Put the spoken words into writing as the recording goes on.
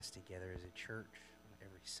together as a church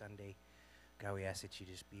every Sunday. God, we ask that you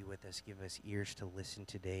just be with us. Give us ears to listen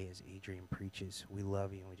today as Adrian preaches. We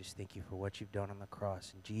love you, and we just thank you for what you've done on the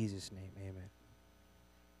cross. In Jesus' name, amen.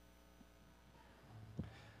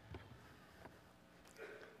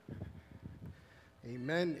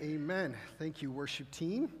 Amen, amen. Thank you, worship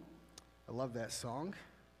team. I love that song.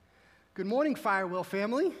 Good morning, Firewheel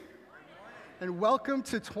family. And welcome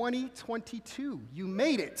to 2022. You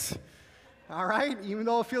made it, all right? Even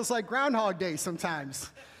though it feels like Groundhog Day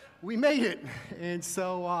sometimes. We made it. And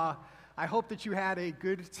so I hope that you had a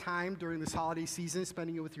good time during this holiday season,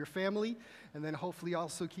 spending it with your family, and then hopefully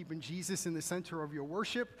also keeping Jesus in the center of your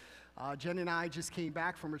worship. Jen and I just came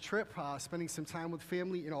back from a trip, spending some time with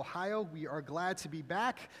family in Ohio. We are glad to be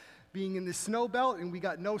back, being in the snow belt, and we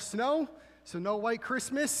got no snow, so no white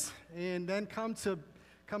Christmas, and then come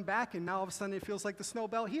back, and now all of a sudden it feels like the snow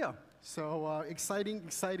belt here. So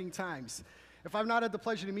exciting times. If I've not had the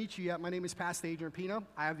pleasure to meet you yet, my name is Pastor Adrian Pina.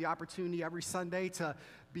 I have the opportunity every Sunday to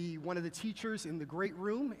be one of the teachers in the great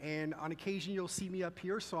room, and on occasion you'll see me up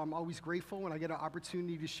here, so I'm always grateful when I get an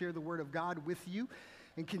opportunity to share the Word of God with you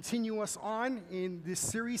and continue us on in this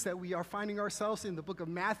series that we are finding ourselves in the book of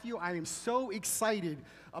Matthew. I am so excited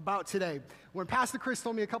about today. When Pastor Chris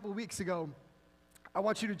told me a couple of weeks ago, I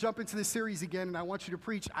want you to jump into this series again, and I want you to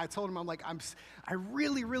preach, I told him, I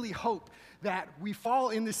really hope that we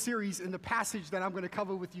fall in this series in the passage that I'm going to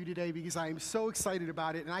cover with you today, because I am so excited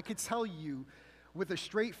about it. And I could tell you with a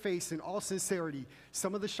straight face and all sincerity,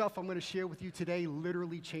 some of the stuff I'm going to share with you today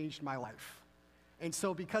literally changed my life. And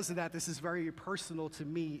so because of that, this is very personal to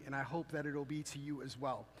me, and I hope that it'll be to you as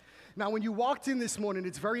well. Now, when you walked in this morning,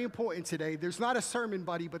 it's very important today. There's not a sermon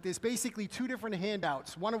buddy, but there's basically two different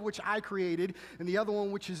handouts, one of which I created and the other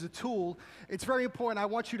one which is a tool. It's very important. I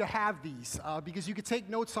want you to have these because you can take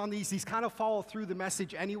notes on these. These kind of follow through the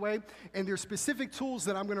message anyway, and there's specific tools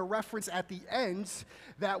that I'm going to reference at the ends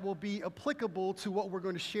that will be applicable to what we're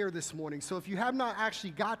going to share this morning. So if you have not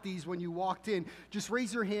actually got these when you walked in, just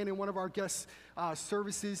raise your hand, and one of our guest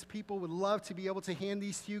services people would love to be able to hand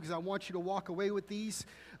these to you, because I want you to walk away with these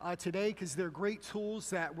today, because they're great tools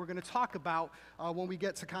that we're going to talk about when we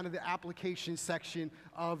get to kind of the application section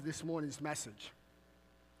of this morning's message.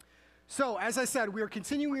 So, as I said, we are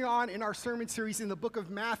continuing on in our sermon series in the book of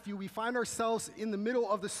Matthew. We find ourselves in the middle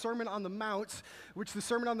of the Sermon on the Mount, which the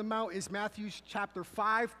Sermon on the Mount is Matthew chapter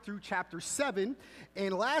 5 through chapter 7.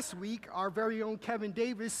 And last week, our very own Kevin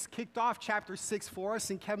Davis kicked off chapter 6 for us,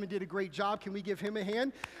 and Kevin did a great job. Can we give him a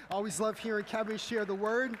hand? Always love hearing Kevin share the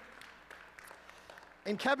word.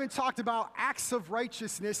 And Kevin talked about acts of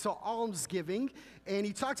righteousness, so almsgiving, and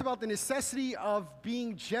he talked about the necessity of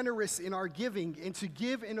being generous in our giving and to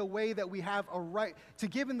give in a way that we have a right, to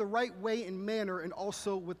give in the right way and manner, and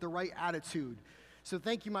also with the right attitude. So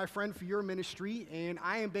thank you, my friend, for your ministry, and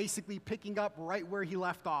I am basically picking up right where he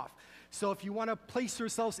left off. So if you want to place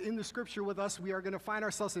yourselves in the scripture with us, we are going to find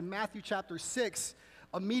ourselves in Matthew chapter 6,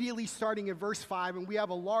 immediately starting at verse 5, and we have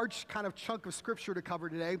a large kind of chunk of scripture to cover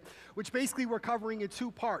today, which basically we're covering in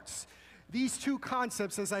two parts. These two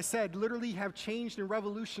concepts, as I said, literally have changed and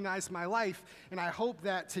revolutionized my life, and I hope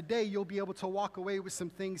that today you'll be able to walk away with some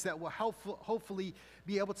things that will hopefully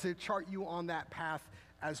be able to chart you on that path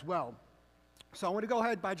as well. So I want to go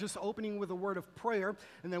ahead by just opening with a word of prayer,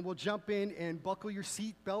 and then we'll jump in and buckle your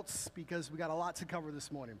seat belts, because we got a lot to cover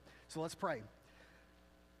this morning. So let's pray.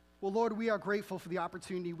 Well, Lord, we are grateful for the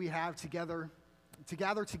opportunity we have to gather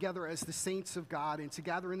together as the saints of God and to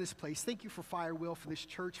gather in this place. Thank you for Firewheel, for this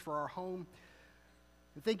church, for our home.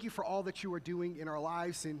 And thank you for all that you are doing in our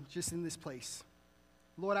lives and just in this place.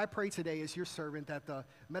 Lord, I pray today as your servant that the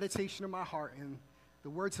meditation of my heart and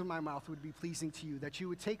the words of my mouth would be pleasing to you, that you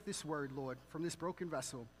would take this word, Lord, from this broken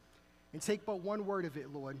vessel and take but one word of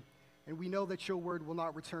it, Lord. And we know that your word will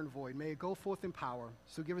not return void. May it go forth in power.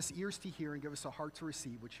 So give us ears to hear and give us a heart to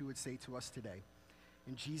receive what you would say to us today.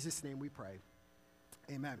 In Jesus' name we pray.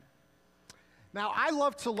 Amen. Now, I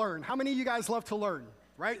love to learn. How many of you guys love to learn?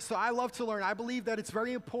 Right? So I love to learn. I believe that it's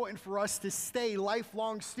very important for us to stay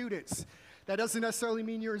lifelong students. That doesn't necessarily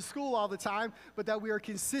mean you're in school all the time, but that we are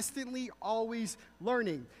consistently always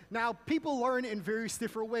learning. Now, people learn in various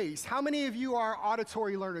different ways. How many of you are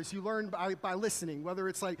auditory learners? You learn by listening, whether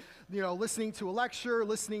it's like, listening to a lecture,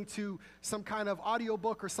 listening to some kind of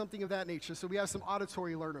audiobook or something of that nature. So we have some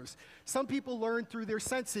auditory learners. Some people learn through their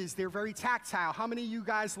senses. They're very tactile. How many of you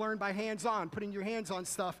guys learn by hands-on, putting your hands on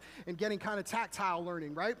stuff and getting kind of tactile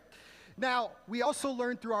learning, right? Now, we also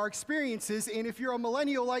learn through our experiences, and if you're a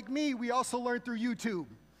millennial like me, we also learn through YouTube.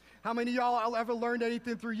 How many of y'all ever learned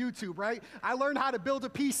anything through YouTube, right? I learned how to build a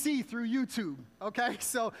PC through YouTube, okay?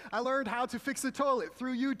 So I learned how to fix a toilet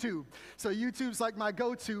through YouTube. So YouTube's like my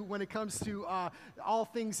go-to when it comes to all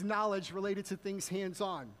things knowledge related to things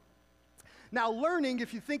hands-on. Now, learning,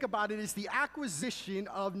 if you think about it, is the acquisition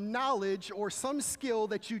of knowledge or some skill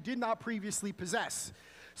that you did not previously possess.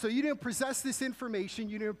 So you didn't possess this information,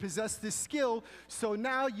 you didn't possess this skill, so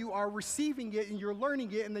now you are receiving it and you're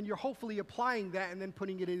learning it, and then you're hopefully applying that and then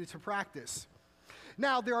putting it into practice.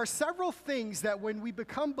 Now, there are several things that when we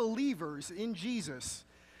become believers in Jesus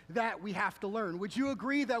that we have to learn. Would you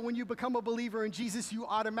agree that when you become a believer in Jesus, you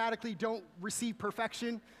automatically don't receive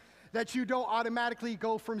perfection? That you don't automatically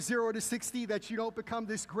go from 0 to 60, that you don't become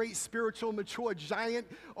this great spiritual mature giant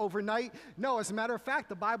overnight? No, as a matter of fact,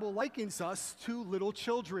 the Bible likens us to little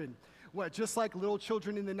children. What, just like little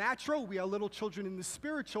children in the natural, we are little children in the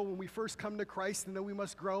spiritual when we first come to Christ, and then we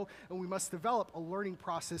must grow and we must develop. A learning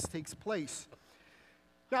process takes place.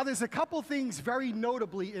 Now, there's a couple things very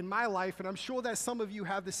notably in my life, and I'm sure that some of you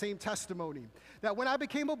have the same testimony, that when I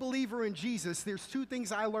became a believer in Jesus, there's two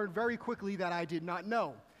things I learned very quickly that I did not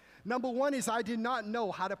know. Number one is I did not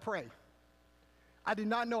know how to pray. I did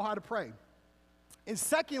not know how to pray. And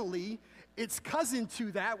secondly, its cousin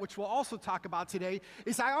to that, which we'll also talk about today,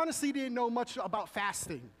 is I honestly didn't know much about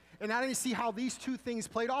fasting. And I didn't see how these two things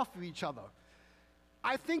played off of each other.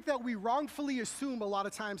 I think that we wrongfully assume a lot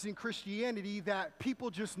of times in Christianity that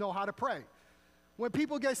people just know how to pray. When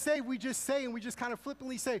people get saved, we just say, and we just kind of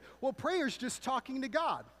flippantly say, well, prayer is just talking to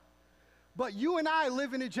God. But you and I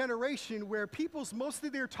live in a generation where most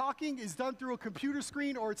of their talking is done through a computer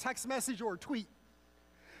screen or a text message or a tweet.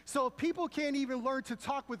 So if people can't even learn to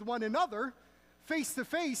talk with one another face to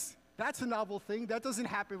face, that's a novel thing. That doesn't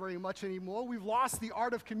happen very much anymore. We've lost the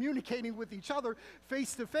art of communicating with each other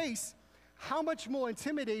face to face. How much more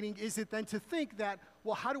intimidating is it than to think that,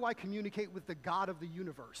 well, how do I communicate with the God of the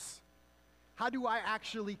universe? How do I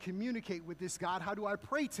actually communicate with this God? How do I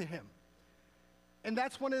pray to him? And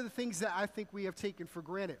that's one of the things that I think we have taken for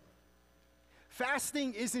granted.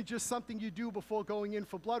 Fasting isn't just something you do before going in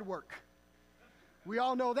for blood work. We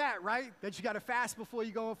all know that, right? That you got to fast before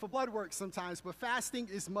you go in for blood work sometimes. But fasting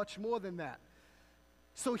is much more than that.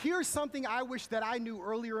 So here's something I wish that I knew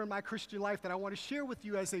earlier in my Christian life that I want to share with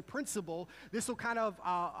you as a principle. This will kind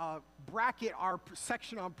of bracket our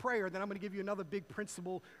section on prayer. Then I'm going to give you another big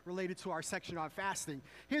principle related to our section on fasting.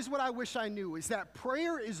 Here's what I wish I knew, is that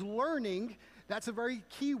prayer is learning. That's a very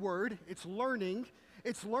key word. It's learning.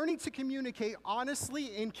 It's learning to communicate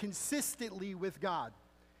honestly and consistently with God.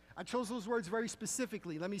 I chose those words very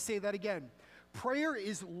specifically. Let me say that again. Prayer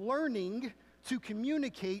is learning to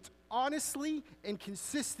communicate honestly and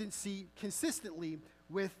consistently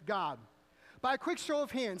with God. By a quick show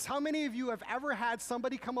of hands, how many of you have ever had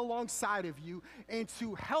somebody come alongside of you and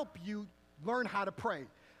to help you learn how to pray?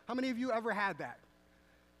 How many of you ever had that?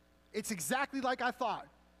 It's exactly like I thought.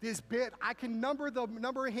 I can number the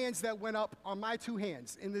number of hands that went up on my two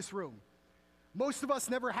hands in this room. Most of us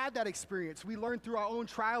never had that experience. We learned through our own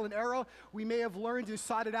trial and error. We may have learned and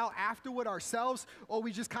sought it out afterward ourselves, or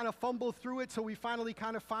we just kind of fumbled through it till we finally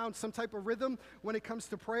kind of found some type of rhythm when it comes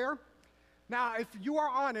to prayer. Now, if you are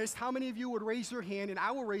honest, how many of you would raise your hand, and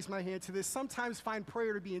I will raise my hand to this, sometimes find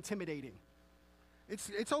prayer to be intimidating?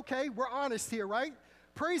 It's okay. We're honest here, right?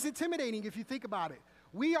 Prayer is intimidating if you think about it.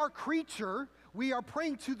 We are creature. We are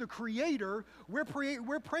praying to the Creator. We're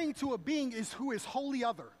praying to a being who is wholly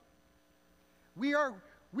other.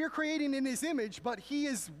 We're creating in his image, but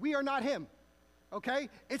we are not him, okay?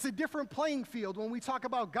 It's a different playing field when we talk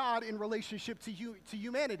about God in relationship to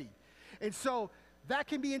humanity. And so that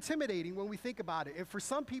can be intimidating when we think about it. And for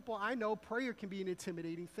some people, I know prayer can be an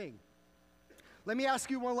intimidating thing. Let me ask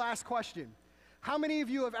you one last question. How many of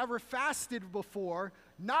you have ever fasted before,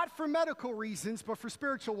 not for medical reasons, but for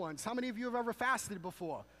spiritual ones? How many of you have ever fasted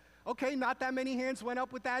before? Okay, not that many hands went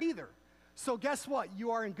up with that either. So guess what?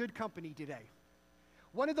 You are in good company today.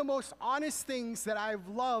 One of the most honest things that I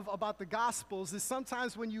love about the Gospels is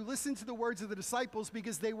sometimes when you listen to the words of the disciples,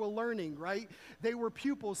 because they were learning, right? They were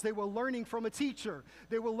pupils. They were learning from a teacher.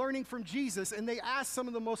 They were learning from Jesus, and they asked some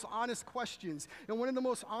of the most honest questions. And one of the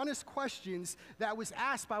most honest questions that was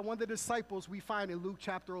asked by one of the disciples we find in Luke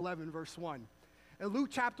chapter 11, verse 1. In Luke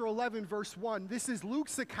chapter 11, verse 1, this is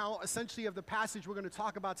Luke's account essentially of the passage we're going to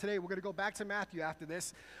talk about today. We're going to go back to Matthew after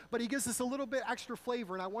this, but he gives us a little bit extra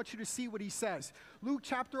flavor, and I want you to see what he says. Luke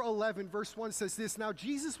chapter 11, verse 1 says this, "Now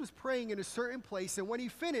Jesus was praying in a certain place, and when he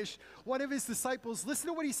finished, one of his disciples, listen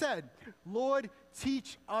to what he said, 'Lord,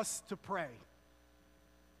 teach us to pray.'"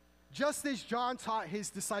 Just as John taught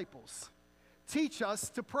his disciples, teach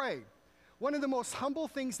us to pray. one of the most humble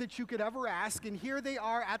things that you could ever ask, and here they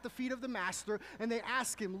are at the feet of the Master, and they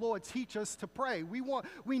ask him, Lord, teach us to pray.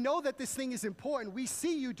 We know that this thing is important. We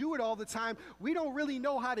see you do it all the time. We don't really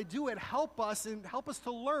know how to do it. Help us and help us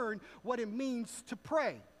to learn what it means to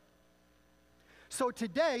pray. So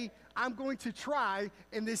today, I'm going to try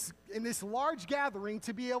in this large gathering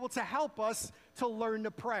to be able to help us to learn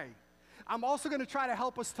to pray. I'm also going to try to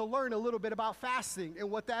help us to learn a little bit about fasting and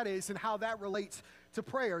what that is and how that relates to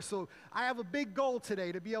prayer. So I have a big goal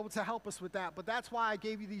today to be able to help us with that, but that's why I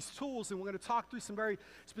gave you these tools, and we're going to talk through some very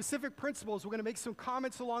specific principles. We're going to make some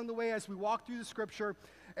comments along the way as we walk through the scripture,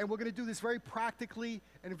 and we're going to do this very practically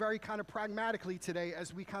and very kind of pragmatically today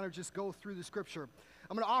as we kind of just go through the scripture.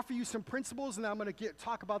 I'm going to offer you some principles, and then I'm going to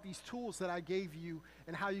talk about these tools that I gave you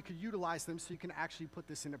and how you could utilize them so you can actually put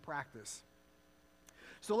this into practice.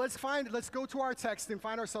 So let's go to our text and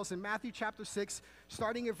find ourselves in Matthew chapter 6,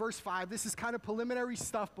 starting at verse 5. This is kind of preliminary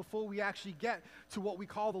stuff before we actually get to what we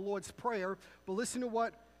call the Lord's Prayer. But listen to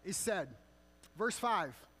what is said. Verse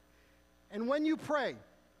 5, and when you pray,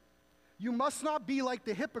 you must not be like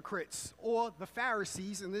the hypocrites or the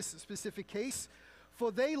Pharisees in this specific case,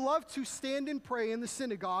 for they love to stand and pray in the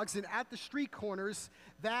synagogues and at the street corners,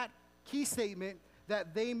 that key statement,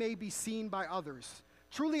 that they may be seen by others.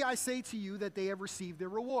 Truly I say to you that they have received their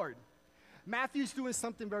reward. Matthew's doing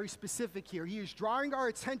something very specific here. He is drawing our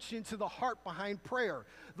attention to the heart behind prayer.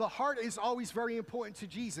 The heart is always very important to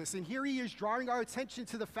Jesus. And here he is drawing our attention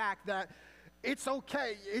to the fact that it's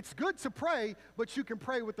okay, it's good to pray, but you can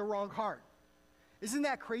pray with the wrong heart. Isn't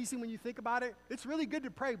that crazy when you think about it? It's really good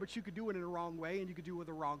to pray, but you could do it in the wrong way, and you could do it with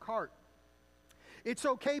the wrong heart. It's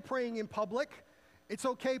okay praying in public. It's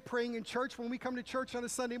okay praying in church. When we come to church on a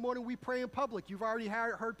Sunday morning, we pray in public. You've already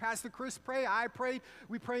heard Pastor Chris pray. I prayed.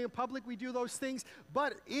 We pray in public. We do those things.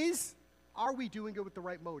 But are we doing it with the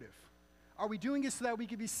right motive? Are we doing it so that we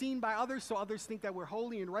can be seen by others, so others think that we're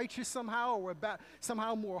holy and righteous somehow, or we're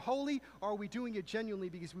somehow more holy? Or are we doing it genuinely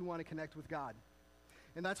because we want to connect with God?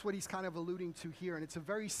 And that's what he's kind of alluding to here. And it's a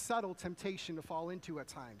very subtle temptation to fall into at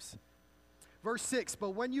times. Verse 6,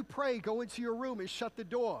 but when you pray, go into your room and shut the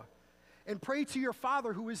door. And pray to your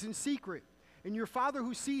Father who is in secret, and your Father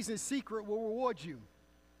who sees in secret will reward you.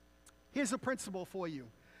 Here's a principle for you.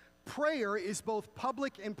 Prayer is both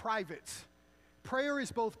public and private. Prayer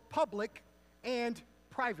is both public and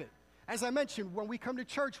private. As I mentioned, when we come to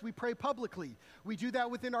church, we pray publicly. We do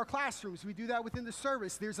that within our classrooms. We do that within the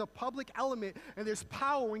service. There's a public element, and there's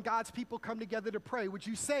power when God's people come together to pray. Would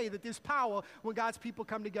you say that there's power when God's people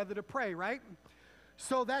come together to pray, right?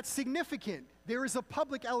 So that's significant. There is a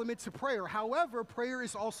public element to prayer. However, prayer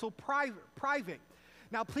is also private.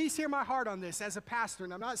 Now, please hear my heart on this as a pastor,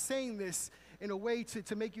 and I'm not saying this in a way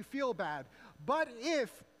to make you feel bad. But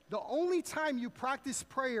if the only time you practice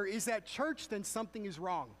prayer is at church, then something is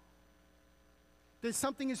wrong. Then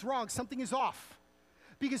something is wrong. Something is off.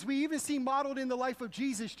 Because we even see modeled in the life of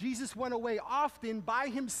Jesus, Jesus went away often by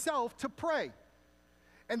himself to pray.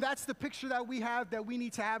 And that's the picture that we have, that we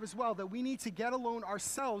need to have as well, that we need to get alone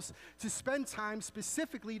ourselves to spend time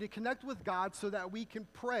specifically to connect with God so that we can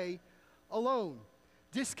pray alone,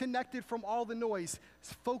 disconnected from all the noise,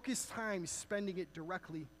 focused time spending it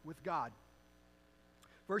directly with God.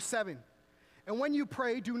 Verse 7, and when you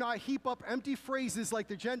pray, do not heap up empty phrases like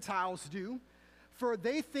the Gentiles do, for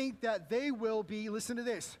they think that they will be, listen to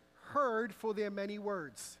this, heard for their many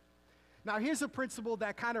words. Now, here's a principle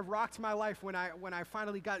that kind of rocked my life when I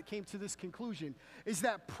finally came to this conclusion, is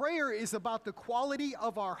that prayer is about the quality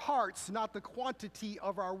of our hearts, not the quantity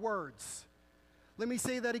of our words. Let me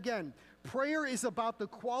say that again. Prayer is about the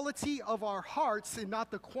quality of our hearts and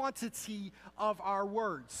not the quantity of our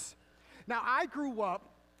words. Now, I grew up,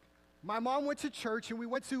 my mom went to church, and we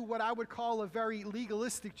went to what I would call a very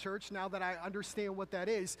legalistic church, now that I understand what that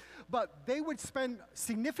is. But they would spend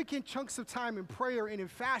significant chunks of time in prayer and in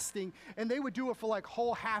fasting, and they would do it for like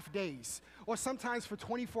whole half days, or sometimes for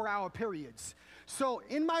 24-hour periods. So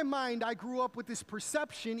in my mind, I grew up with this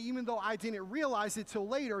perception, even though I didn't realize it till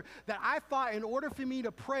later, that I thought in order for me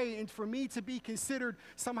to pray and for me to be considered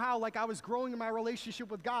somehow like I was growing in my relationship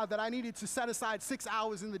with God, that I needed to set aside 6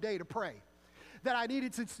 hours in the day to pray. That I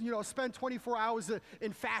needed to, spend 24 hours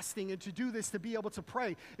in fasting and to do this to be able to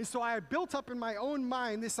pray. And so I had built up in my own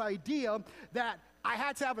mind this idea that I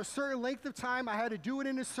had to have a certain length of time, I had to do it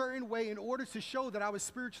in a certain way in order to show that I was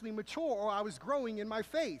spiritually mature or I was growing in my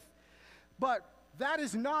faith. But that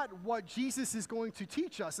is not what Jesus is going to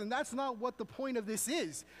teach us, and that's not what the point of this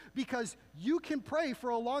is, because you can pray for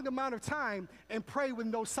a long amount of time and pray with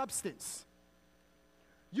no substance.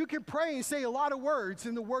 You can pray and say a lot of words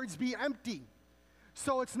and the words be empty.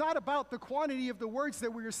 So it's not about the quantity of the words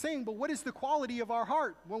that we are saying, but what is the quality of our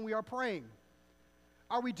heart when we are praying?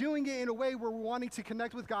 Are we doing it in a way where we're wanting to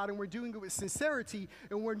connect with God, and we're doing it with sincerity,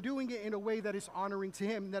 and we're doing it in a way that is honoring to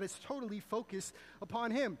Him, that is totally focused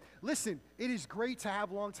upon Him? Listen, it is great to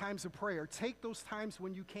have long times of prayer. Take those times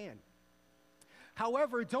when you can.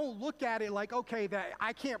 However, don't look at it like, okay, that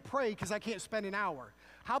I can't pray because I can't spend an hour.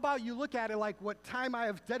 How about you look at it like what time I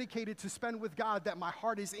have dedicated to spend with God, that my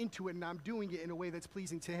heart is into it and I'm doing it in a way that's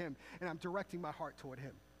pleasing to Him, and I'm directing my heart toward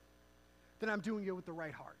Him. Then I'm doing it with the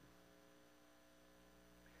right heart.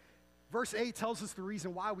 Verse 8 tells us the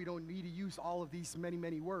reason why we don't need to use all of these many,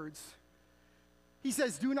 many words. He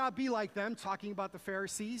says, do not be like them, talking about the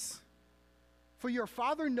Pharisees, for your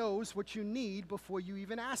Father knows what you need before you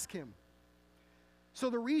even ask Him. So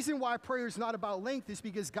the reason why prayer is not about length is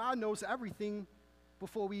because God knows everything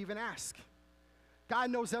before we even ask. God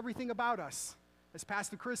knows everything about us. As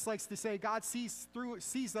Pastor Chris likes to say, God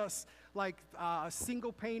sees us like a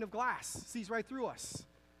single pane of glass, sees right through us.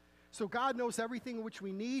 So God knows everything which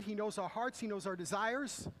we need. He knows our hearts. He knows our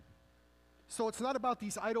desires. So it's not about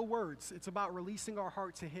these idle words. It's about releasing our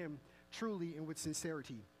heart to Him truly and with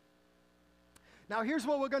sincerity. Now here's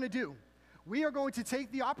what we're going to do. We are going to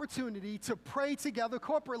take the opportunity to pray together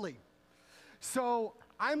corporately. So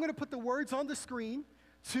I'm going to put the words on the screen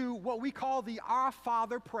to what we call the Our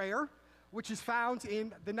Father prayer, which is found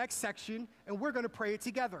in the next section, and we're going to pray it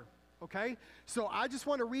together, okay? So I just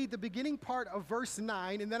want to read the beginning part of verse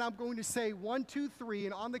 9, and then I'm going to say 1, 2, 3,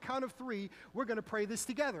 and on the count of 3, we're going to pray this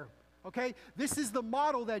together, okay? This is the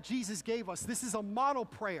model that Jesus gave us. This is a model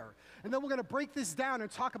prayer. And then we're going to break this down and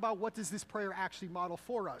talk about what does this prayer actually model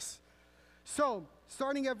for us. So,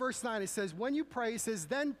 starting at verse 9, it says, when you pray, it says,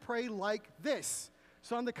 then pray like this.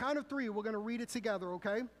 So on the count of 3, we're going to read it together,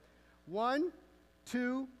 okay? 1,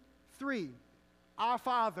 2, 3. Our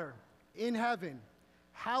Father in heaven,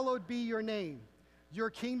 hallowed be your name. Your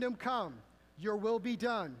kingdom come, your will be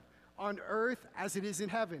done, on earth as it is in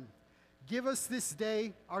heaven. Give us this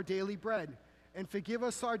day our daily bread, and forgive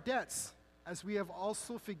us our debts, as we have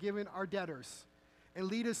also forgiven our debtors. And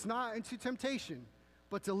lead us not into temptation,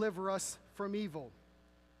 but deliver us from evil.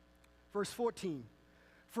 Verse 14,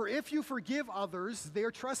 for if you forgive others their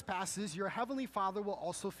trespasses, your heavenly Father will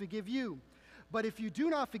also forgive you. But if you do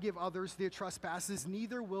not forgive others their trespasses,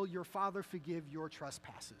 neither will your Father forgive your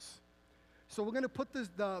trespasses. So we're going to put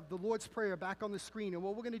the Lord's Prayer back on the screen, and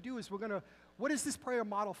what we're going to do is what is this prayer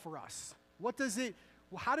model for us?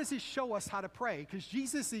 How does it show us how to pray? Because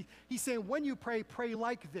Jesus, he's saying, when you pray, pray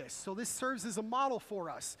like this. So this serves as a model for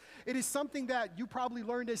us. It is something that you probably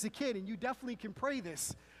learned as a kid, and you definitely can pray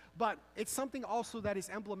this. But it's something also that is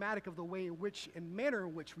emblematic of the way in which and manner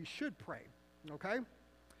in which we should pray, okay?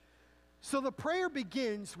 So the prayer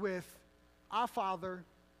begins with, Our Father,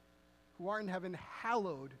 who art in heaven,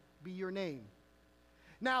 hallowed be your name.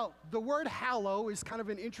 Now, the word hallow is kind of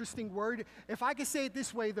an interesting word. If I could say it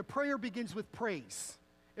this way, the prayer begins with praise.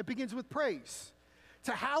 It begins with praise.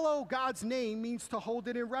 To hallow God's name means to hold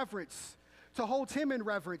it in reverence, to hold Him in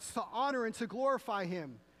reverence, to honor and to glorify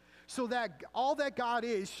Him, so that all that God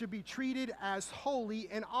is should be treated as holy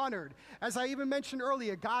and honored. As I even mentioned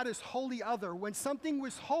earlier, God is holy other. When something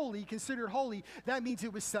was holy, considered holy, that means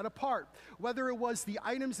it was set apart. Whether it was the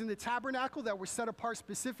items in the tabernacle that were set apart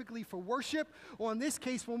specifically for worship, or in this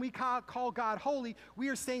case, when we call God holy, we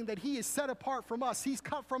are saying that He is set apart from us. He's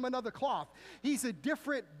cut from another cloth. He's a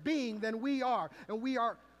different being than we are, and we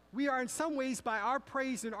are in some ways, by our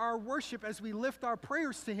praise and our worship, as we lift our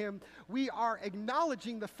prayers to Him, we are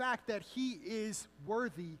acknowledging the fact that He is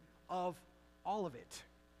worthy of all of it.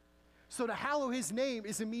 So to hallow His name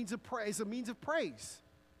is a means of praise.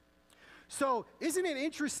 So isn't it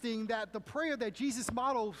interesting that the prayer that Jesus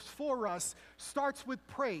models for us starts with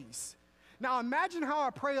praise? Now imagine how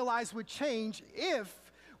our prayer lives would change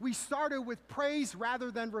if we started with praise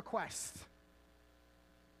rather than request.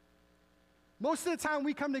 Most of the time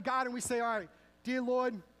we come to God and we say, all right, dear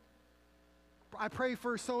Lord, I pray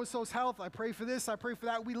for so-and-so's health. I pray for this. I pray for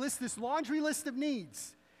that. We list this laundry list of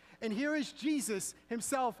needs. And here is Jesus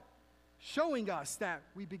Himself showing us that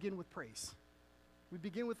we begin with praise. We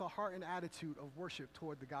begin with a heart and attitude of worship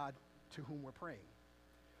toward the God to whom we're praying.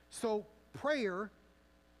 So praise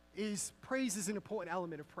is an important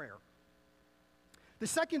element of prayer. The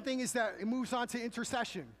second thing is that it moves on to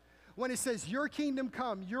intercession. When it says, your kingdom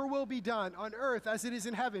come, your will be done on earth as it is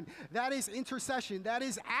in heaven, that is intercession. That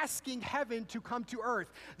is asking heaven to come to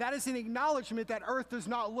earth. That is an acknowledgement that earth does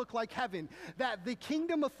not look like heaven. That the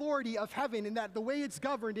kingdom authority of heaven and that the way it's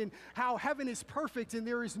governed and how heaven is perfect and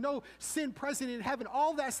there is no sin present in heaven,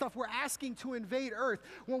 all that stuff we're asking to invade earth.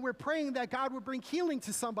 When we're praying that God would bring healing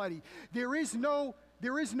to somebody, there is no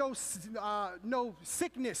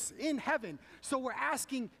sickness in heaven. So we're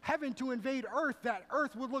asking heaven to invade earth, that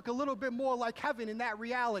earth would look a little bit more like heaven in that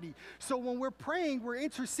reality. So when we're praying, we're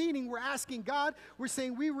interceding, we're asking God, we're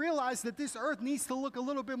saying we realize that this earth needs to look a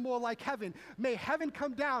little bit more like heaven. May heaven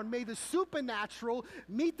come down. May the supernatural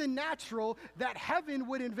meet the natural, that heaven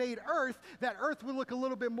would invade earth, that earth would look a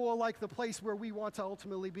little bit more like the place where we want to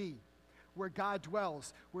ultimately be, where God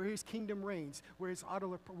dwells, where his kingdom reigns, where his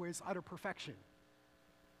utter perfection.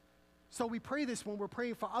 So we pray this when we're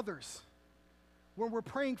praying for others, when we're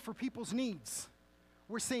praying for people's needs.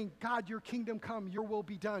 We're saying, God, your kingdom come, your will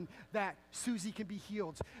be done, that Susie can be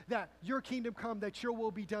healed, that your kingdom come, that your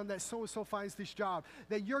will be done, that so-and-so finds this job,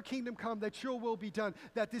 that your kingdom come, that your will be done,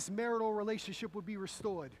 that this marital relationship would be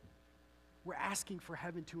restored. We're asking for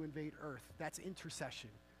heaven to invade earth. That's intercession.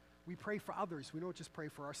 We pray for others. We don't just pray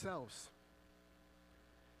for ourselves.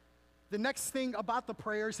 The next thing about the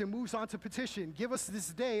prayers, it moves on to petition. Give us this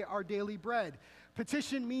day our daily bread.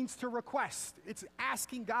 Petition means to request. It's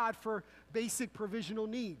asking God for basic provisional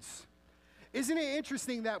needs. Isn't it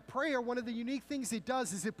interesting that prayer, one of the unique things it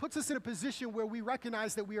does is it puts us in a position where we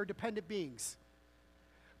recognize that we are dependent beings.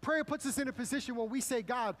 Prayer puts us in a position where we say,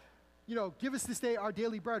 God, give us this day our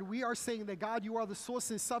daily bread. We are saying that, God, you are the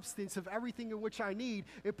source and substance of everything in which I need.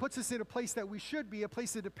 It puts us in a place that we should be, a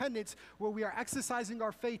place of dependence, where we are exercising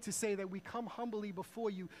our faith to say that we come humbly before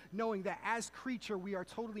you, knowing that as creature, we are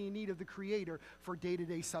totally in need of the Creator for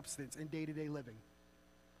day-to-day substance and day-to-day living.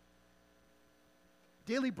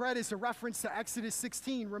 Daily bread is a reference to Exodus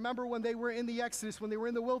 16. Remember when they were in the Exodus, when they were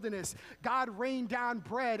in the wilderness, God rained down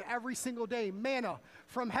bread every single day, manna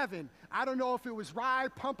from heaven. I don't know if it was rye,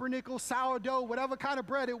 pumpernickel, sourdough, whatever kind of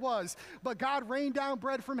bread it was, but God rained down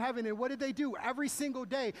bread from heaven. And what did they do? Every single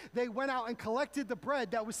day, they went out and collected the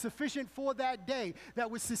bread that was sufficient for that day, that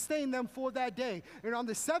would sustain them for that day. And on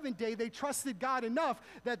the seventh day, they trusted God enough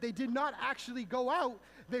that they did not actually go out.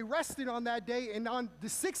 They rested on that day, and on the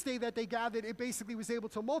sixth day that they gathered, it basically was able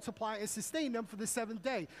to multiply and sustain them for the seventh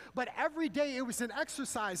day. But every day it was an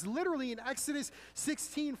exercise. Literally in Exodus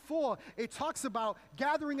 16:4, it talks about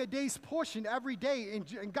gathering a day's portion every day,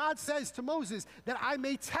 and God says to Moses that I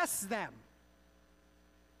may test them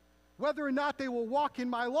whether or not they will walk in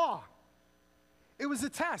my law. It was a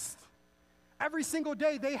test. Every single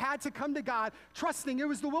day they had to come to God trusting. It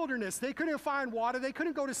was the wilderness. They couldn't find water. They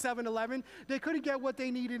couldn't go to 7-Eleven. They couldn't get what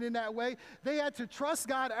they needed in that way. They had to trust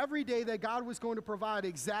God every day that God was going to provide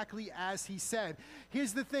exactly as he said.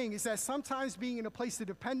 Here's the thing, is that sometimes being in a place of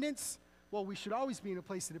dependence, well, we should always be in a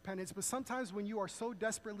place of dependence, but sometimes when you are so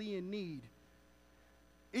desperately in need,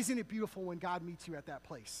 isn't it beautiful when God meets you at that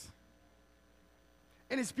place?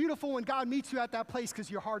 And it's beautiful when God meets you at that place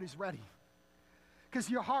because your heart is ready. Because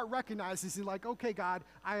your heart recognizes and like, okay, God,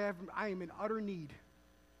 I am in utter need.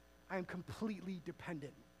 I am completely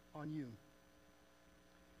dependent on you.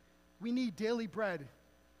 We need daily bread.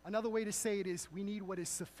 Another way to say it is we need what is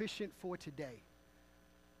sufficient for today.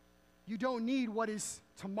 You don't need what is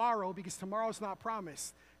tomorrow because tomorrow's not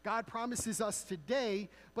promised. God promises us today,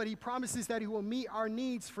 but he promises that he will meet our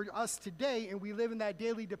needs for us today, and we live in that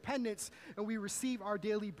daily dependence, and we receive our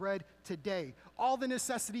daily bread today. All the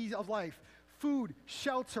necessities of life, food,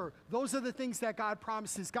 shelter, those are the things that God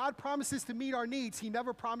promises. God promises to meet our needs. He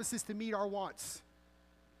never promises to meet our wants.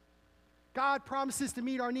 God promises to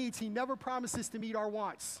meet our needs. He never promises to meet our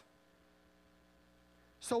wants.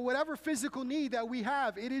 So whatever physical need that we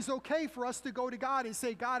have, it is okay for us to go to God and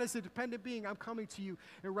say, God, as a dependent being, I'm coming to you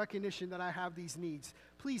in recognition that I have these needs.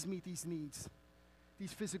 Please meet these needs,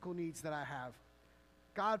 these physical needs that I have.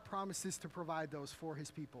 God promises to provide those for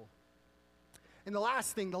his people. And the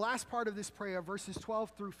last thing, the last part of this prayer, verses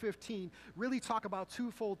 12 through 15, really talk about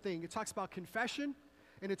twofold thing. It talks about confession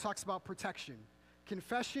and it talks about protection.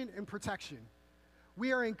 Confession and protection.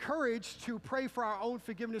 We are encouraged to pray for our own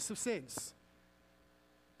forgiveness of sins,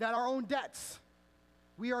 that our own debts.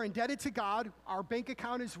 We are indebted to God. Our bank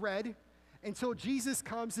account is red until Jesus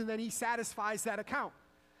comes and then he satisfies that account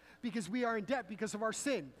because we are in debt because of our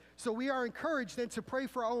sin. So we are encouraged then to pray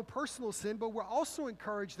for our own personal sin, but we're also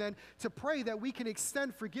encouraged then to pray that we can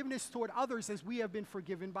extend forgiveness toward others as we have been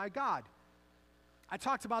forgiven by God. I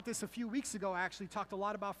talked about this a few weeks ago. I actually talked a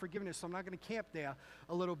lot about forgiveness, so I'm not going to camp there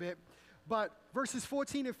a little bit. But verses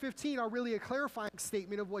 14 and 15 are really a clarifying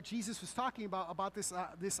statement of what Jesus was talking about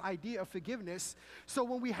this idea of forgiveness. So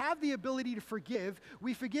when we have the ability to forgive,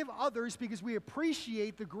 we forgive others because we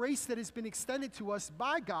appreciate the grace that has been extended to us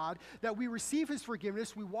by God, that we receive his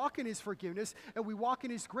forgiveness, we walk in his forgiveness, and we walk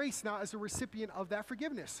in his grace now as a recipient of that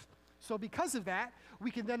forgiveness. So because of that,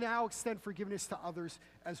 we can then now extend forgiveness to others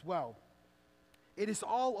as well. It is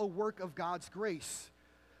all a work of God's grace.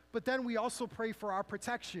 But then we also pray for our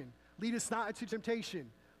protection. Lead us not into temptation,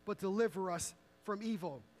 but deliver us from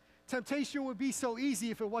evil. Temptation would be so easy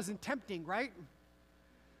if it wasn't tempting, right?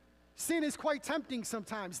 Sin is quite tempting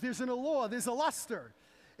sometimes. There's an allure, there's a luster.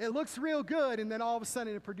 It looks real good, and then all of a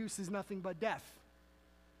sudden it produces nothing but death.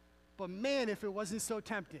 But man, if it wasn't so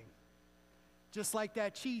tempting. Just like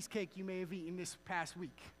that cheesecake you may have eaten this past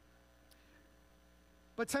week.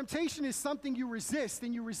 But temptation is something you resist,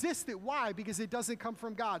 and you resist it. Why? Because it doesn't come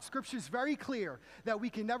from God. Scripture is very clear that we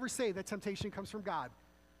can never say that temptation comes from God.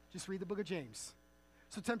 Just read the book of James.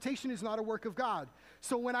 So temptation is not a work of God.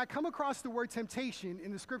 So when I come across the word temptation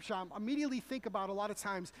in the Scripture, I immediately think about a lot of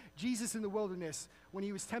times Jesus in the wilderness when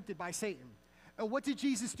he was tempted by Satan. And what did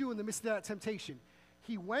Jesus do in the midst of that temptation?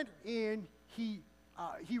 He went in, he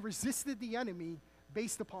resisted the enemy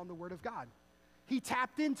based upon the word of God. He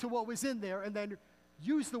tapped into what was in there and then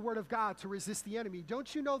use the word of God to resist the enemy.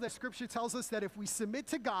 Don't you know that Scripture tells us that if we submit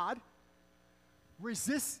to God,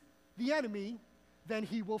 resist the enemy, then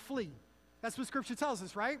he will flee? That's what Scripture tells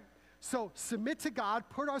us, right? So submit to God,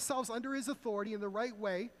 put ourselves under his authority in the right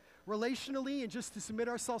way, relationally, and just to submit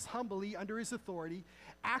ourselves humbly under his authority,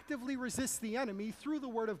 actively resist the enemy through the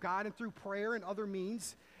word of God and through prayer and other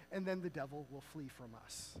means, and then the devil will flee from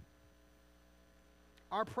us.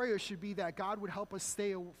 Our prayer should be that God would help us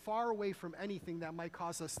stay far away from anything that might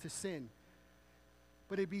cause us to sin.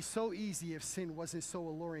 But it'd be so easy if sin wasn't so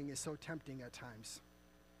alluring and so tempting at times.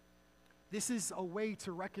 This is a way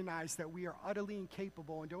to recognize that we are utterly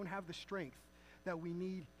incapable and don't have the strength, that we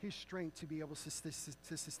need his strength to be able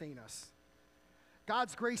to sustain us.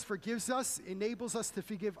 God's grace forgives us, enables us to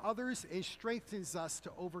forgive others, and strengthens us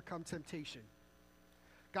to overcome temptation.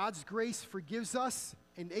 God's grace forgives us,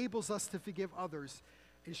 enables us to forgive others,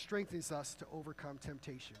 and strengthens us to overcome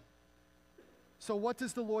temptation. So what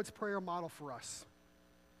does the Lord's Prayer model for us?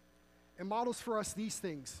 It models for us these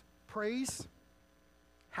things: praise,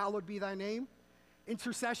 hallowed be thy name;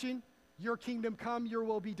 intercession, your kingdom come, your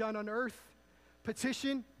will be done on earth;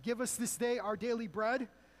 petition, give us this day our daily bread;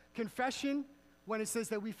 confession, when it says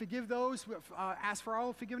that we forgive those, ask for our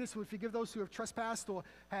own forgiveness, we forgive those who have trespassed or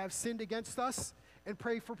have sinned against us; and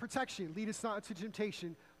pray for protection. Lead us not into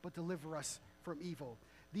temptation, but deliver us from evil.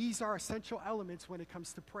 These are essential elements when it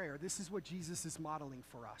comes to prayer. This is what Jesus is modeling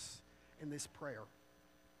for us in this prayer.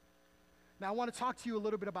 Now, I want to talk to you a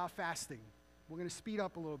little bit about fasting. We're going to speed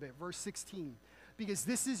up a little bit. Verse 16. Because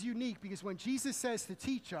this is unique, because when Jesus says to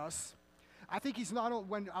teach us, I think he's not,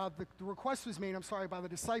 when the request was made, by the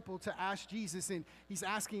disciple to ask Jesus, and he's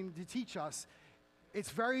asking him to teach us, it's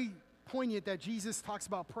very poignant that Jesus talks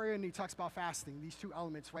about prayer and he talks about fasting, these two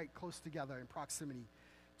elements right close together in proximity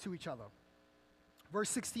to each other. Verse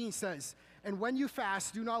 16 says, "And when you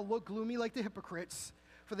fast, do not look gloomy like the hypocrites,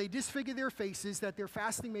 for they disfigure their faces, that their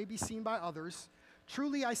fasting may be seen by others.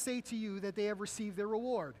 Truly I say to you that they have received their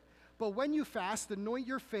reward. But when you fast, anoint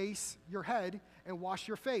your face, your head, and wash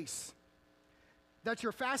your face, that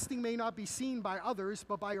your fasting may not be seen by others,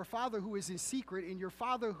 but by your Father who is in secret, and your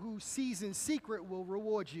Father who sees in secret will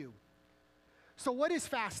reward you." So what is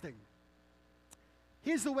fasting?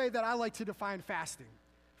 Here's the way that I like to define fasting.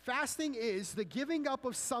 Fasting is the giving up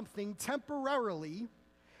of something temporarily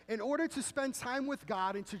in order to spend time with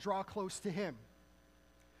God and to draw close to him.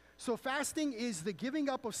 So fasting is the giving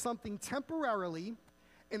up of something temporarily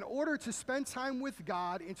in order to spend time with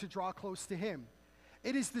God and to draw close to him.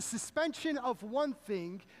 It is the suspension of one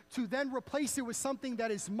thing to then replace it with something that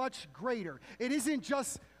is much greater. It isn't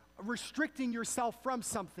just restricting yourself from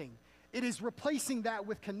something. It is replacing that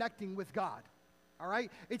with connecting with God. All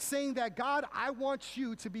right? It's saying that, God, I want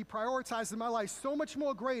you to be prioritized in my life so much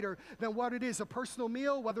more greater than what it is, a personal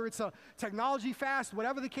meal, whether it's a technology fast,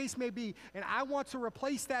 whatever the case may be, and I want to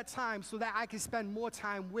replace that time so that I can spend more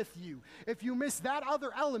time with you. If you miss that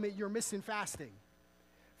other element, you're missing fasting.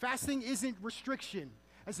 Fasting isn't restriction.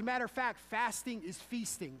 As a matter of fact, fasting is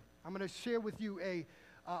feasting. I'm going to share with you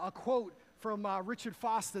a quote from Richard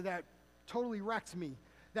Foster that totally wrecked me,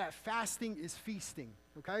 that fasting is feasting,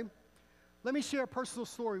 okay? Let me share a personal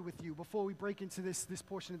story with you before we break into this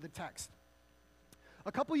portion of the text.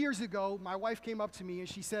 A couple years ago, my wife came up to me and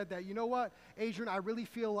she said that, you know what, Adrian, I really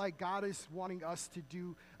feel like God is wanting us to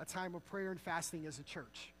do a time of prayer and fasting as a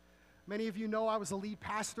church. Many of you know I was a lead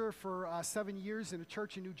pastor for 7 years in a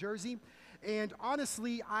church in New Jersey. And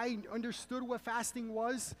honestly, I understood what fasting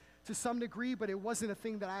was to some degree, but it wasn't a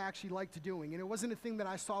thing that I actually liked doing. And it wasn't a thing that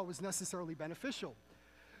I saw was necessarily beneficial.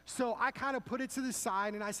 So I kind of put it to the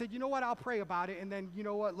side and I said, you know what, I'll pray about it. And then, you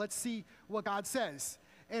know what, let's see what God says.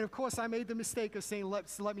 And of course, I made the mistake of saying,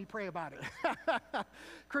 let me pray about it.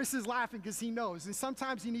 Chris is laughing because he knows. And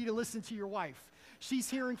sometimes you need to listen to your wife. She's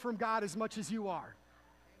hearing from God as much as you are.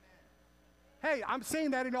 Amen. Hey, I'm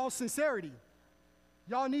saying that in all sincerity.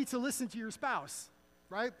 Y'all need to listen to your spouse,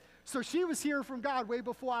 right? So she was hearing from God way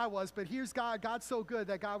before I was, but here's God. God's so good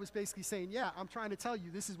that God was basically saying, yeah, I'm trying to tell you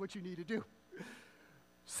this is what you need to do.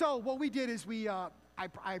 So what we did is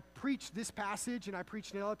I preached this passage and I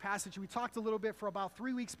preached another passage. We talked a little bit for about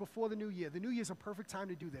 3 weeks before the new year. The new year is a perfect time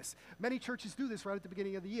to do this. Many churches do this right at the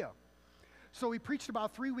beginning of the year. So we preached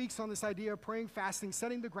about 3 weeks on this idea of praying, fasting,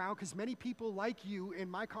 setting the ground, because many people like you in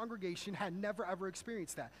my congregation had never, ever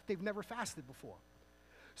experienced that. They've never fasted before.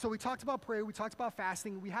 So we talked about prayer, we talked about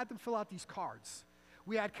fasting, and we had them fill out these cards.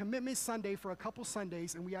 We had Commitment Sunday for a couple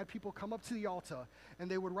Sundays, and we had people come up to the altar, and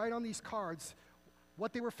they would write on these cards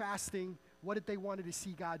what they were fasting, what did they wanted to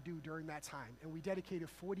see God do during that time. And we dedicated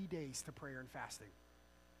 40 days to prayer and fasting.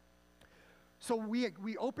 So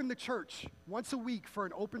we opened the church once a week for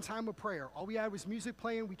an open time of prayer. All we had was music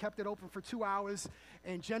playing. We kept it open for 2 hours,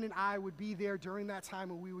 and Jen and I would be there during that time,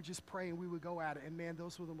 and we would just pray, and we would go at it. And man,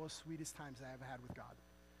 those were the most sweetest times I ever had with God.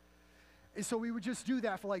 And so we would just do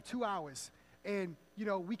that for like 2 hours. And, you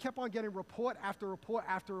know, we kept on getting report after report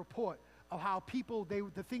after report of how people,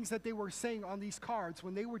 the things that they were saying on these cards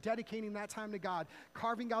when they were dedicating that time to God,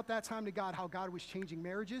 carving out that time to God, how God was changing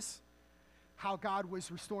marriages, how God was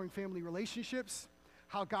restoring family relationships,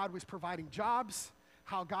 how God was providing jobs,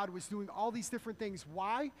 how God was doing all these different things.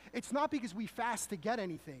 Why? It's not because we fast to get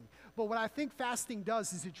anything, but what I think fasting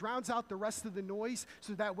does is it drowns out the rest of the noise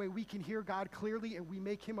so that way we can hear God clearly and we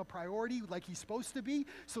make him a priority like he's supposed to be,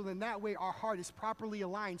 so then that way our heart is properly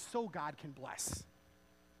aligned so God can bless.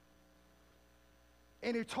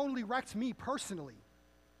 And it totally wrecked me personally.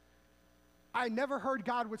 I never heard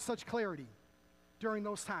God with such clarity during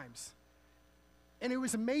those times. And it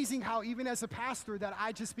was amazing how even as a pastor that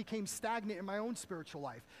I just became stagnant in my own spiritual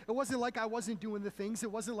life. It wasn't like I wasn't doing the things.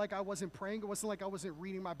 It wasn't like I wasn't praying. It wasn't like I wasn't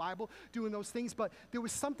reading my Bible, doing those things. But there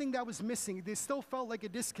was something that was missing. There still felt like a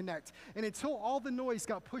disconnect. And until all the noise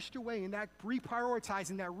got pushed away and that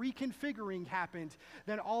reprioritizing, that reconfiguring happened,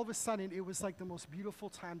 then all of a sudden it was like the most beautiful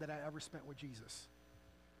time that I ever spent with Jesus.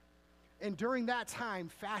 And during that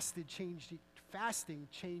time, fasting changed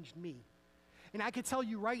me. And I can tell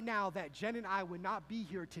you right now that Jen and I would not be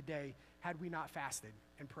here today had we not fasted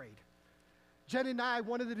and prayed. Jen and I,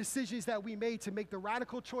 one of the decisions that we made to make the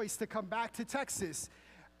radical choice to come back to Texas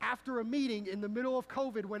after a meeting in the middle of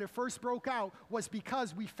COVID when it first broke out was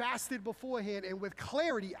because we fasted beforehand, and with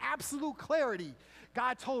clarity, absolute clarity,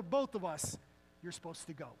 God told both of us, you're supposed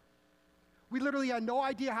to go. We literally had no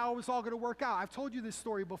idea how it was all going to work out. I've told you this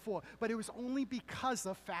story before, but it was only because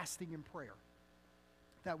of fasting and prayer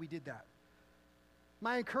that we did that.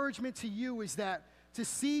 My encouragement to you is that to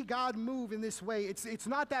see God move in this way, it's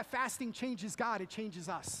not that fasting changes God, it changes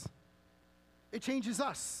us. It changes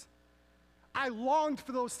us. I longed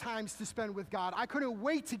for those times to spend with God. I couldn't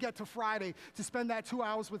wait to get to Friday to spend that 2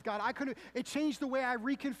 hours with God. It changed the way I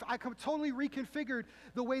totally reconfigured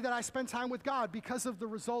the way that I spend time with God because of the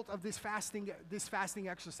result of this fasting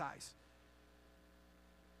exercise.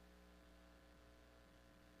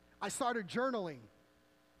 I started journaling.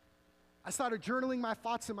 I started journaling my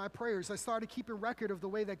thoughts and my prayers. I started keeping record of the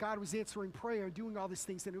way that God was answering prayer and doing all these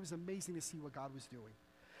things, and it was amazing to see what God was doing.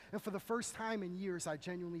 And for the first time in years, I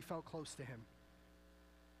genuinely felt close to him.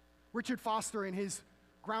 Richard Foster, in his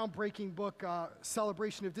groundbreaking book,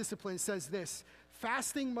 Celebration of Discipline, says this: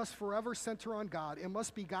 fasting must forever center on God. It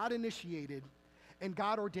must be God-initiated and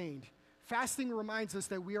God-ordained. Fasting reminds us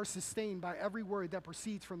that we are sustained by every word that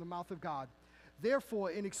proceeds from the mouth of God. Therefore,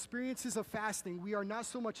 in experiences of fasting, we are not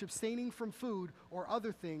so much abstaining from food or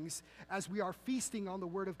other things as we are feasting on the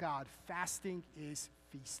Word of God. Fasting is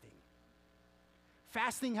feasting.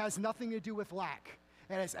 Fasting has nothing to do with lack.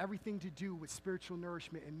 It has everything to do with spiritual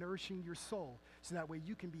nourishment and nourishing your soul so that way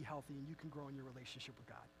you can be healthy and you can grow in your relationship with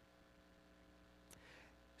God.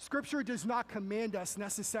 Scripture does not command us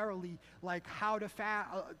necessarily like how to fast.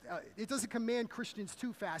 It doesn't command Christians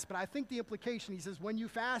to fast, but I think the implication, he says, when you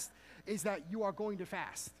fast, is that you are going to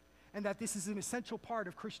fast, and that this is an essential part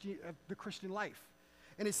of the Christian life.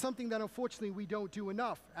 And it's something that unfortunately we don't do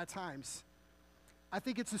enough at times. I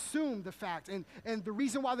think it's assumed the fact, and the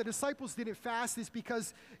reason why the disciples didn't fast is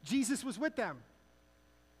because Jesus was with them.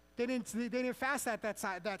 They didn't fast at that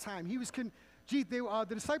time. The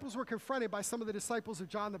disciples were confronted by some of the disciples of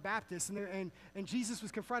John the Baptist, and Jesus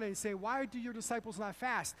was confronted and saying, "Why do your disciples not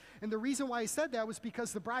fast?" And the reason why he said that was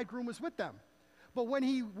because the bridegroom was with them. But when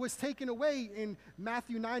he was taken away in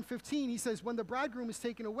Matthew 9:15, he says, when the bridegroom is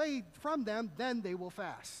taken away from them, then they will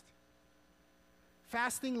fast.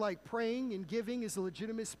 Fasting, like praying and giving, is a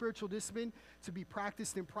legitimate spiritual discipline to be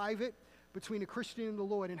practiced in private between a Christian and the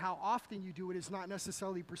Lord, and how often you do it is not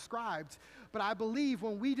necessarily prescribed. But I believe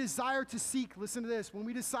when we desire to seek, listen to this, when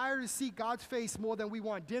we desire to seek God's face more than we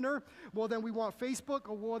want dinner, more than we want Facebook,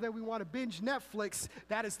 or more than we want to binge Netflix,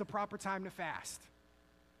 that is the proper time to fast.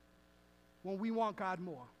 When we want God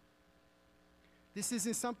more. This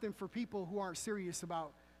isn't something for people who aren't serious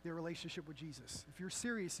about their relationship with Jesus. If you're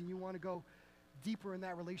serious and you want to go deeper in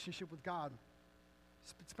that relationship with God,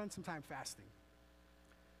 spend some time fasting.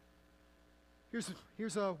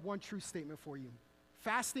 Here's a one true statement for you.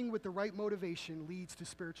 Fasting with the right motivation leads to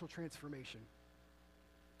spiritual transformation.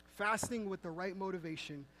 Fasting with the right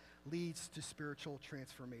motivation leads to spiritual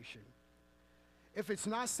transformation. If it's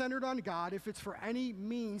not centered on God, if it's for any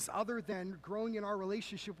means other than growing in our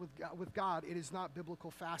relationship with God, it is not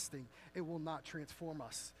biblical fasting. It will not transform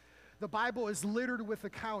us. The Bible is littered with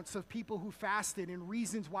accounts of people who fasted and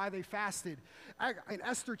reasons why they fasted. In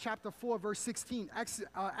Esther chapter 4, verse 16,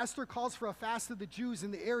 Esther calls for a fast of the Jews in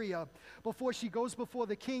the area before she goes before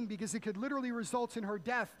the king because it could literally result in her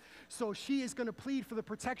death. So she is going to plead for the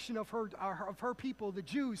protection of her people, the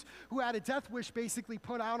Jews, who had a death wish basically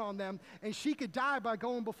put out on them. And she could die by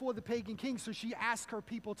going before the pagan king, so she asked her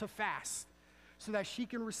people to fast so that she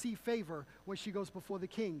can receive favor when she goes before the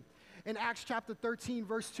king. In Acts chapter 13,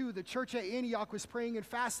 verse 2, the church at Antioch was praying and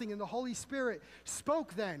fasting, and the Holy Spirit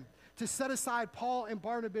spoke then to set aside Paul and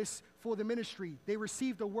Barnabas for the ministry. They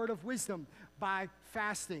received a word of wisdom by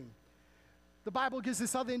fasting. The Bible gives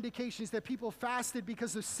us other indications that people fasted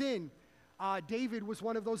because of sin. David was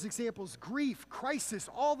one of those examples. Grief, crisis,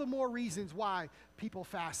 all the more reasons why people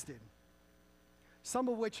fasted. Some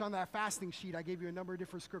of which on that fasting sheet, I gave you a number of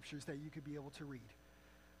different scriptures that you could be able to read.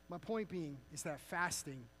 My point being is that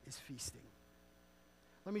fasting is feasting.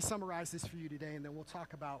 Let me summarize this for you today, and then we'll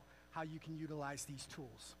talk about how you can utilize these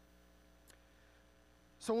tools.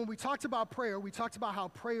 So when we talked about prayer, we talked about how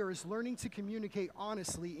prayer is learning to communicate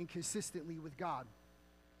honestly and consistently with God.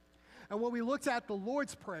 And when we looked at the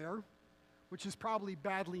Lord's Prayer, which is probably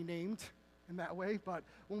badly named in that way, but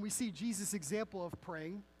when we see Jesus' example of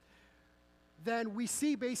praying, then we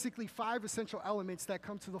see basically 5 essential elements that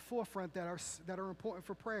come to the forefront that are important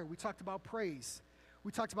for prayer. We talked about praise.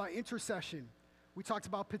 We talked about intercession. We talked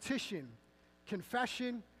about petition,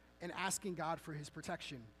 confession, and asking God for his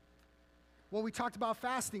protection. When we talked about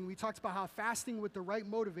fasting, we talked about how fasting with the right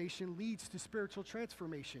motivation leads to spiritual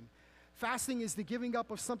transformation. Fasting is the giving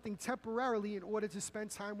up of something temporarily in order to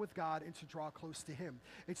spend time with God and to draw close to him.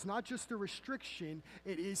 It's not just a restriction,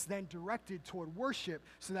 it is then directed toward worship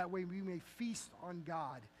so that way we may feast on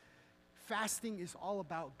God. Fasting is all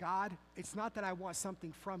about God. It's not that I want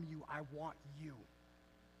something from you, I want you.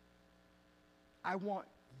 I want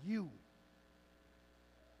you.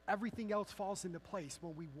 Everything else falls into place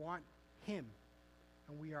when we want him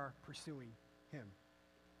and we are pursuing him.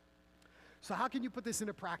 So how can you put this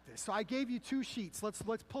into practice? So I gave you 2 sheets. Let's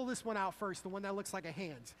pull this one out first, the one that looks like a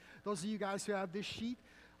hand. Those of you guys who have this sheet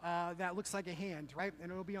that looks like a hand, right?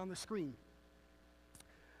 And it'll be on the screen.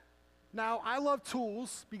 Now, I love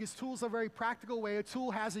tools because tools are a very practical way. A tool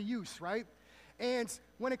has a use, right? And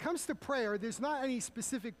when it comes to prayer, there's not any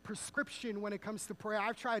specific prescription when it comes to prayer.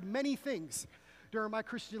 I've tried many things during my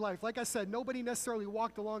Christian life. Like I said, nobody necessarily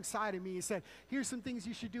walked alongside of me and said, here's some things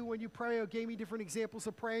you should do when you pray, or gave me different examples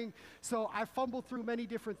of praying. So I fumbled through many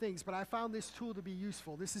different things, but I found this tool to be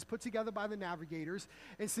useful. This is put together by the Navigators,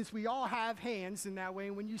 and since we all have hands in that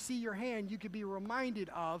way, when you see your hand, you could be reminded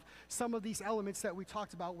of some of these elements that we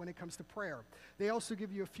talked about when it comes to prayer. They also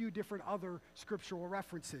give you a few different other scriptural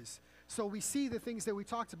references. So we see the things that we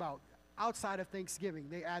talked about outside of Thanksgiving.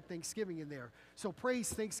 They add Thanksgiving in there. So praise,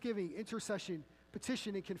 thanksgiving, intercession,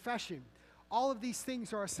 petition, and confession. All of these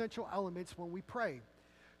things are essential elements when we pray.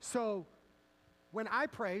 So when I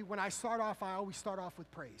pray, when I start off, I always start off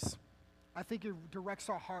with praise. I think it directs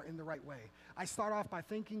our heart in the right way. I start off by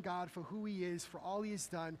thanking God for who he is, for all he has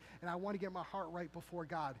done, and I want to get my heart right before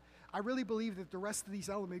God. I really believe that the rest of these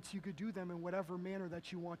elements, you could do them in whatever manner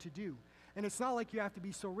that you want to do. And it's not like you have to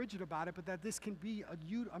be so rigid about it, but that this can be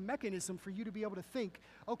a mechanism for you to be able to think,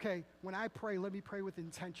 okay, when I pray, let me pray with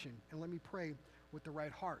intention, and let me pray with the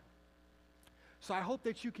right heart. So I hope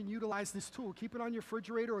that you can utilize this tool. Keep it on your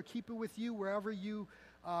refrigerator or keep it with you wherever you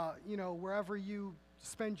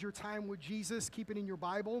spend your time with Jesus, keep it in your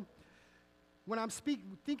Bible. When I'm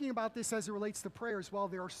thinking about this as it relates to prayer as well,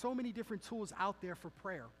 there are so many different tools out there for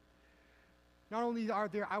prayer. Not only are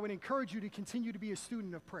there, I would encourage you to continue to be a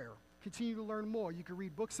student of prayer. Continue to learn more. You can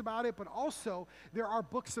read books about it, but also there are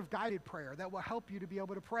books of guided prayer that will help you to be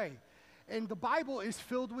able to pray. And the Bible is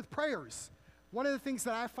filled with prayers. One of the things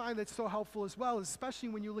that I find that's so helpful as well, is especially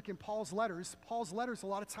when you look in Paul's letters, a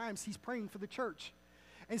lot of times he's praying for the church.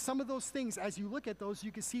 And some of those things, as you look at those,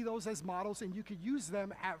 you can see those as models, and you could use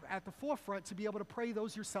them at the forefront to be able to pray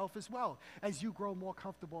those yourself as well, as you grow more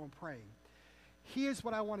comfortable in praying. Here's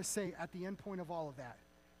what I want to say at the end point of all of that,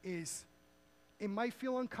 is it might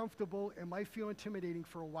feel uncomfortable, it might feel intimidating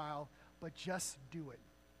for a while, but just do it.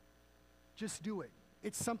 Just do it.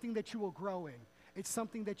 It's something that you will grow in. It's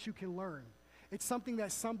something that you can learn. It's something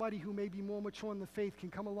that somebody who may be more mature in the faith can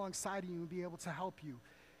come alongside you and be able to help you.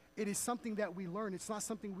 It is something that we learn. It's not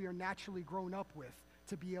something we are naturally grown up with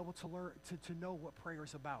to be able to learn, to know what prayer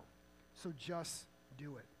is about. So just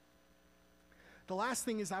do it. The last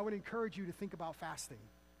thing is I would encourage you to think about fasting.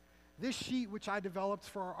 This sheet, which I developed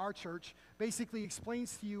for our church, basically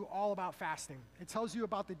explains to you all about fasting. It tells you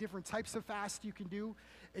about the different types of fast you can do.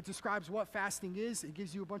 It describes what fasting is. It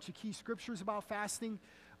gives you a bunch of key scriptures about fasting.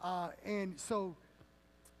 And so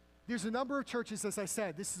there's a number of churches, as I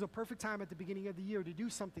said, this is a perfect time at the beginning of the year to do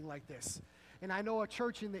something like this. And I know a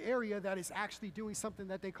church in the area that is actually doing something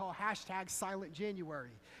that they call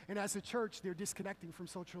 #SilentJanuary. And as a church, they're disconnecting from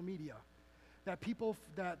social media. That people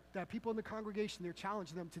in the congregation, they're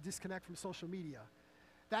challenging them to disconnect from social media.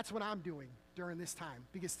 That's what I'm doing during this time,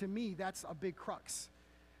 because to me, that's a big crux.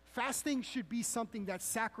 Fasting should be something that's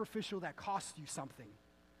sacrificial, that costs you something.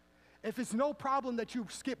 If it's no problem that you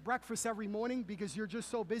skip breakfast every morning because you're just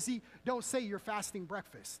so busy, don't say you're fasting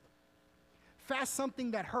breakfast. Fast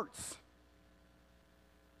something that hurts.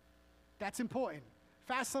 That's important.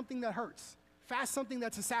 Fast something that hurts. Fast something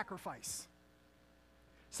that's a sacrifice.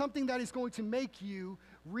 Something that is going to make you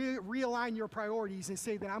realign your priorities and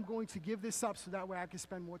say that I'm going to give this up so that way I can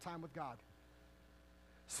spend more time with God.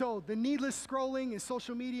 So the needless scrolling and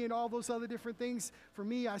social media and all those other different things, for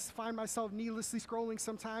me, I find myself needlessly scrolling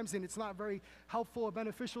sometimes, and it's not very helpful or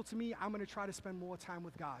beneficial to me. I'm going to try to spend more time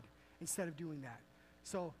with God instead of doing that.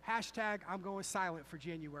 So #I'm going silent for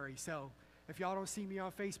January. So if y'all don't see me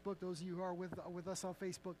on Facebook, those of you who are with us on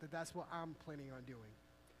Facebook, that's what I'm planning on doing.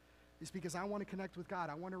 It's because I want to connect with God.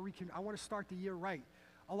 I want to start the year right.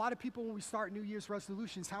 A lot of people, when we start New Year's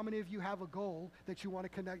resolutions, how many of you have a goal that you want to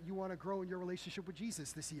connect, you want to grow in your relationship with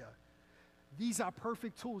Jesus this year? These are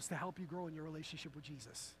perfect tools to help you grow in your relationship with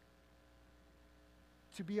Jesus.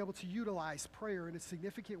 To be able to utilize prayer in a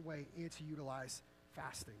significant way and to utilize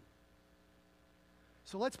fasting.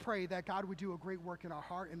 So let's pray that God would do a great work in our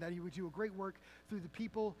heart, and that he would do a great work through the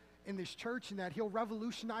people in this church, and that he'll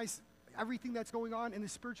revolutionize everything that's going on in the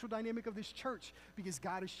spiritual dynamic of this church, because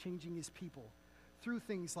God is changing his people through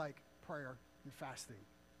things like prayer and fasting.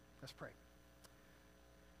 Let's pray.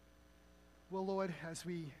 Well, Lord, as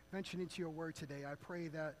we venture into your word today, I pray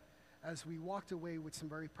that as we walked away with some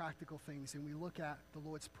very practical things and we look at the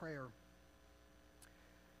Lord's Prayer,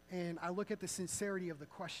 and I look at the sincerity of the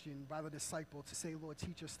question by the disciple to say, Lord,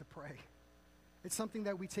 teach us to pray. It's something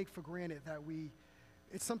that we take for granted,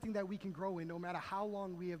 it's something that we can grow in no matter how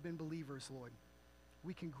long we have been believers, Lord.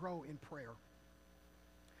 We can grow in prayer.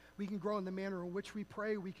 We can grow in the manner in which we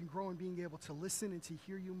pray. We can grow in being able to listen and to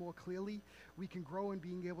hear you more clearly. We can grow in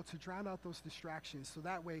being able to drown out those distractions, so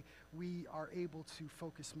that way we are able to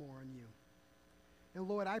focus more on you. And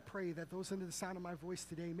Lord, I pray that those under the sound of my voice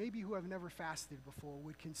today, maybe who have never fasted before,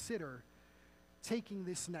 would consider taking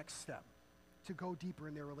this next step to go deeper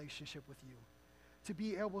in their relationship with you, to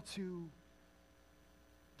be able to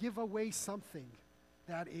give away something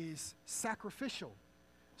that is sacrificial,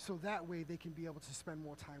 so that way they can be able to spend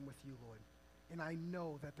more time with you, Lord. And I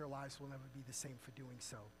know that their lives will never be the same for doing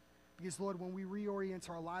so. Because, Lord, when we reorient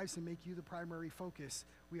our lives and make you the primary focus,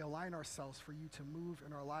 we align ourselves for you to move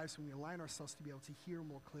in our lives, and we align ourselves to be able to hear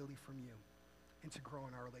more clearly from you and to grow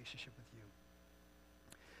in our relationship with you.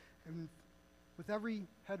 And with every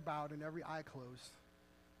head bowed and every eye closed,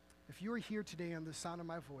 if you are here today on the sound of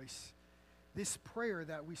my voice, this prayer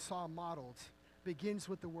that we saw modeled begins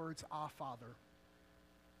with the words, Our Father.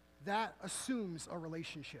 That assumes a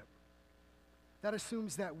relationship. That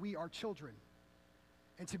assumes that we are children.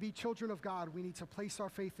 And to be children of God, we need to place our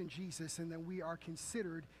faith in Jesus, and then we are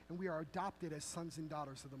considered and we are adopted as sons and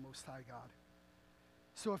daughters of the Most High God.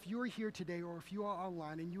 So if you are here today, or if you are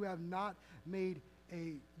online and you have not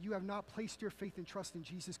placed your faith and trust in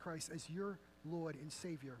Jesus Christ as your Lord and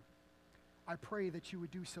Savior, I pray that you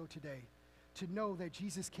would do so today, to know that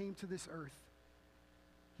Jesus came to this earth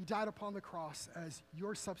He died upon the cross as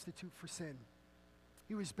your substitute for sin.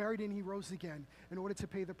 He was buried and he rose again in order to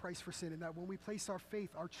pay the price for sin. And that when we place our faith,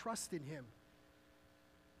 our trust in him,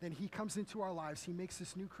 then he comes into our lives. He makes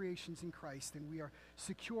us new creations in Christ, and we are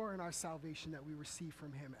secure in our salvation that we receive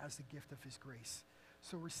from him as the gift of his grace.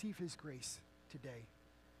 So receive his grace today,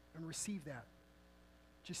 and receive that.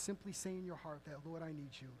 Just simply say in your heart that, Lord, I need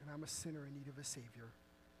you, and I'm a sinner in need of a Savior.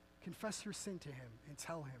 Confess your sin to him and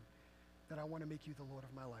tell him that I want to make you the Lord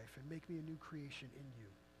of my life and make me a new creation in you,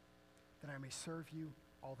 that I may serve you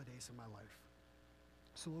all the days of my life.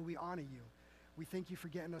 So Lord, we honor you. We thank you for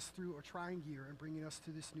getting us through a trying year and bringing us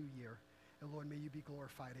to this new year. And Lord, may you be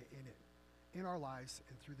glorified in it, in our lives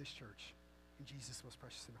and through this church. In Jesus' most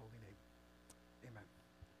precious and holy name, amen.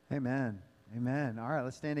 Amen. Amen. All right,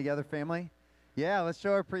 let's stand together, family. Yeah, let's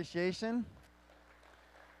show our appreciation.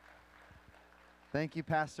 Thank you,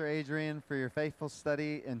 Pastor Adrian, for your faithful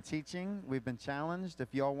study and teaching. We've been challenged.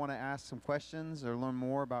 If y'all want to ask some questions or learn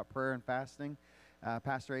more about prayer and fasting,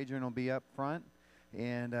 Pastor Adrian will be up front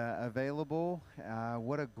and available.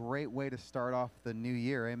 What a great way to start off the new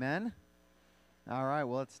year. Amen? All right,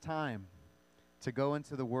 well, it's time to go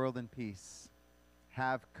into the world in peace.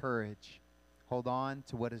 Have courage. Hold on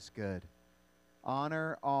to what is good.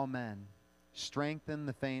 Honor all men. Strengthen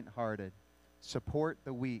the faint-hearted. Support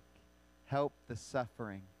the weak. Help the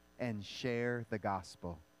suffering. And share the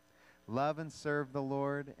gospel. Love and serve the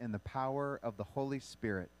Lord in the power of the Holy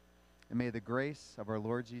Spirit. And may the grace of our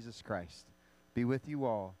Lord Jesus Christ be with you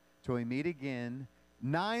all till we meet again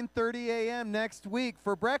 9:30 a.m. next week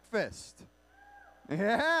for breakfast.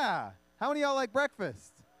 Yeah. How many of y'all like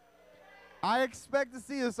breakfast? I expect to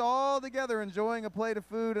see us all together enjoying a plate of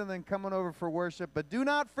food and then coming over for worship. But do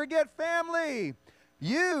not forget, family,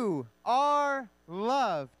 you are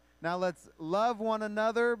loved. Now let's love one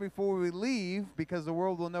another before we leave, because the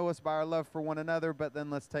world will know us by our love for one another. But then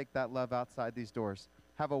let's take that love outside these doors.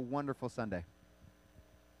 Have a wonderful Sunday.